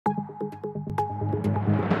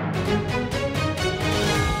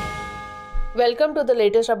Welcome to the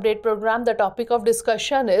latest update program. The topic of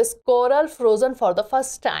discussion is coral frozen for the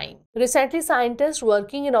first time. Recently, scientists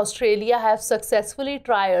working in Australia have successfully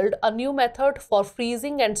trialed a new method for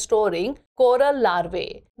freezing and storing coral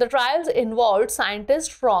larvae. The trials involved scientists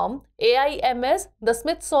from AIMS, the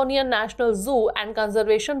Smithsonian National Zoo and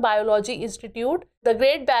Conservation Biology Institute, the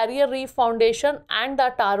Great Barrier Reef Foundation, and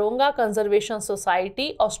the Taronga Conservation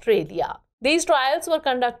Society, Australia. These trials were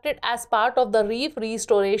conducted as part of the Reef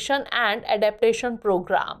Restoration and Adaptation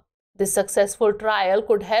program. This successful trial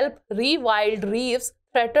could help rewild reefs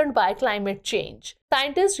threatened by climate change.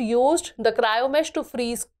 Scientists used the cryomesh to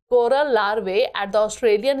freeze coral larvae at the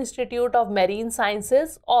Australian Institute of Marine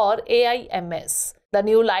Sciences, or AIMS. The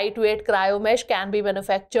new lightweight cryomesh can be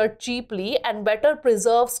manufactured cheaply and better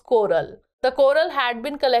preserves coral. The coral had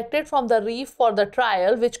been collected from the reef for the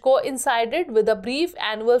trial, which coincided with a brief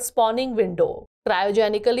annual spawning window.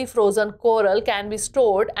 Cryogenically frozen coral can be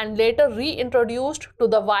stored and later reintroduced to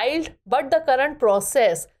the wild, but the current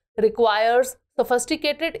process requires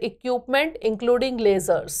sophisticated equipment including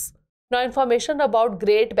lasers. Now, information about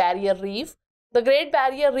Great Barrier Reef. The Great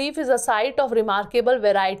Barrier Reef is a site of remarkable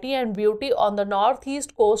variety and beauty on the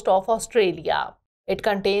northeast coast of Australia. It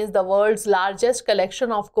contains the world's largest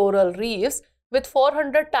collection of coral reefs with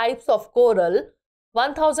 400 types of coral,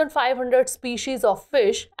 1,500 species of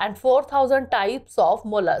fish, and 4,000 types of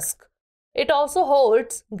mollusk. It also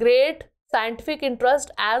holds great scientific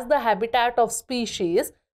interest as the habitat of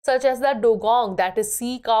species such as the dugong, that is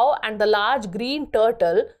sea cow, and the large green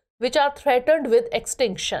turtle, which are threatened with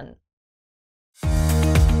extinction.